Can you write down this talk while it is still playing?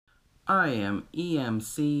I am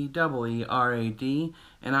EmceeRad,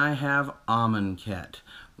 and I have Amonkhet.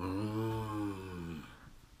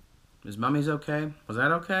 Is Mummies okay? Was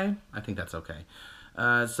that okay? I think that's okay.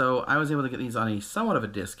 So I was able to get these on a somewhat of a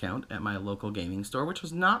discount at my local gaming store, which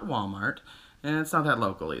was not Walmart, and it's not that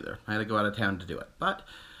local either. I had to go out of town to do it. But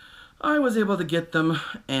I was able to get them,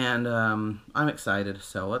 and I'm excited.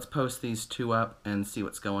 So let's post these two up and see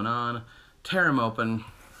what's going on. Tear them open.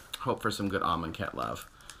 Hope for some good Amonkhet love.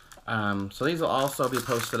 So these will also be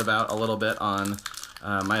posted about a little bit on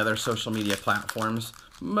my other social media platforms,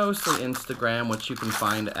 mostly Instagram, which you can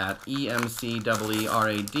find at EmceeRad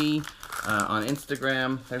on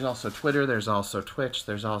Instagram. There's also Twitter, there's also Twitch,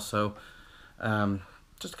 there's also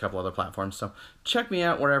just a couple other platforms. So check me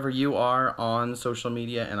out wherever you are on social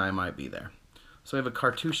media, and I might be there. So we have a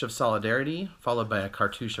Cartouche of Solidarity, followed by a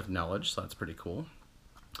Cartouche of Knowledge, so that's pretty cool.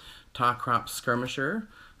 Tawcrop Skirmisher,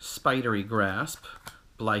 Spidery Grasp,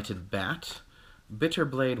 Blighted Bat,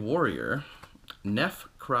 Bitterblade Warrior, Neff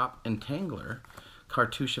Crop Entangler,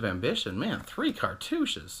 Cartouche of Ambition. Man, 3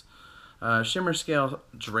 cartouches. Shimmerscale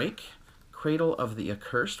Drake, Cradle of the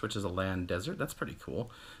Accursed, which is a land desert. That's pretty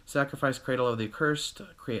cool. Sacrifice Cradle of the Accursed,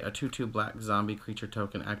 create a 2/2 black zombie creature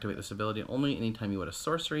token, activate this ability only anytime you would a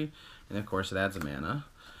sorcery, and of course it adds a mana.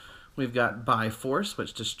 We've got By Force,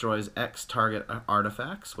 which destroys X target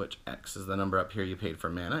artifacts, which X is the number up here you paid for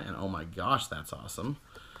mana, and oh my gosh, that's awesome.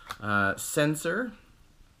 Censor,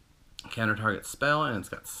 counter target spell, and it's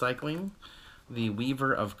got cycling. The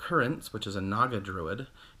Weaver of Currents, which is a Naga Druid.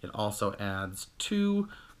 It also adds 2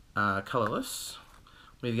 colorless.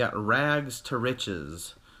 We've got Rags to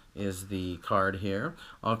Riches is the card here.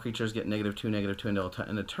 All creatures get -2/-2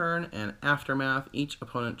 in a turn, and Aftermath, each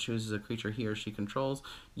opponent chooses a creature he or she controls.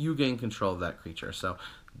 You gain control of that creature, so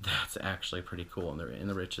that's actually pretty cool in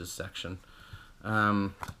the Riches section.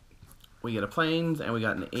 We get a Plains, and we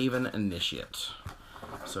got an Aven Initiate.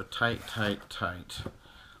 So tight, tight, tight.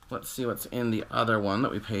 Let's see what's in the other one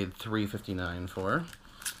that we paid $3.59 for.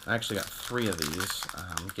 I actually got 3 of these.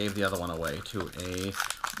 Gave the other one away to a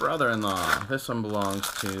brother-in-law. This one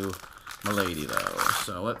belongs to my lady, though.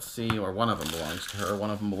 So let's see, or one of them belongs to her, one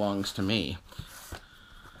of them belongs to me.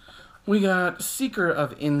 We got Seeker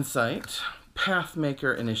of Insight,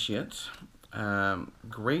 Pathmaker Initiate,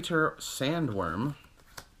 Greater Sandworm,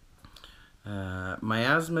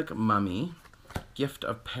 Miasmic Mummy, Gift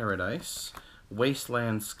of Paradise,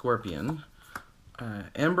 Wasteland Scorpion,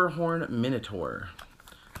 Emberhorn Minotaur,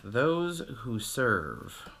 Those Who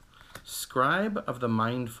Serve, Scribe of the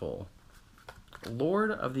Mindful, Lord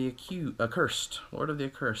of the Accursed, Lord of the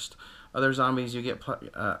Accursed. Other zombies you get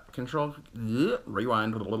control.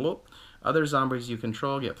 Rewind. Other zombies you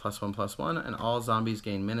control get +1/+1, and all zombies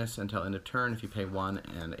gain menace until end of turn if you pay 1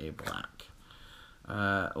 and a black.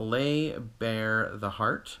 Lay Bare the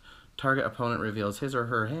Heart. Target opponent reveals his or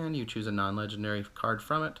her hand. You choose a non-legendary card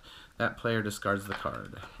from it. That player discards the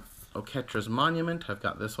card. Oketra's Monument. I've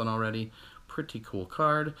got this one already. Pretty cool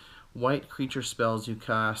card. White creature spells you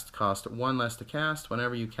cast cost 1 less to cast.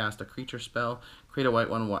 Whenever you cast a creature spell, create a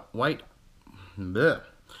 1/1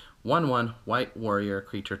 white warrior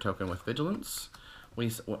creature token with vigilance. We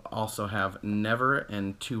also have Never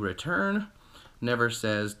and To Return. Never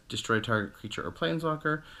says destroy target creature or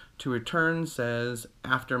planeswalker. To Return says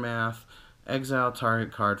Aftermath, exile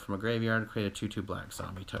target card from a graveyard, create a 2/2 black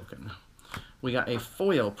zombie token. We got a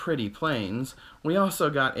foil Pretty Plains. We also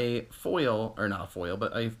got a foil, or not a foil,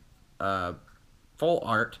 but a full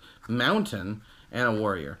art Mountain and a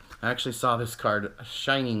warrior. I actually saw this card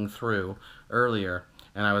shining through earlier,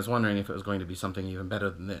 and I was wondering if it was going to be something even better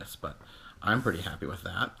than this, but I'm pretty happy with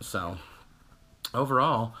that. So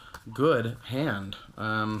overall, good hand.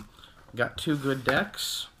 Got 2 good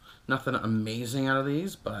decks. Nothing amazing out of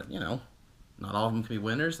these, but you know, not all of them can be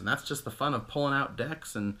winners, and that's just the fun of pulling out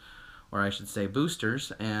decks, and or I should say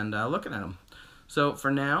boosters, and looking at them. So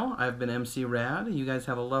for now, I've been EmceeRad. You guys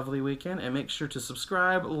have a lovely weekend, and make sure to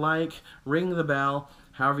subscribe, like, ring the bell,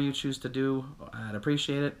 however you choose to do. I'd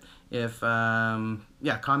appreciate it. If,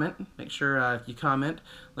 yeah, comment. Make sure you comment.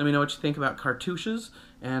 Let me know what you think about cartouches,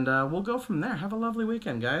 and we'll go from there. Have a lovely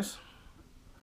weekend, guys.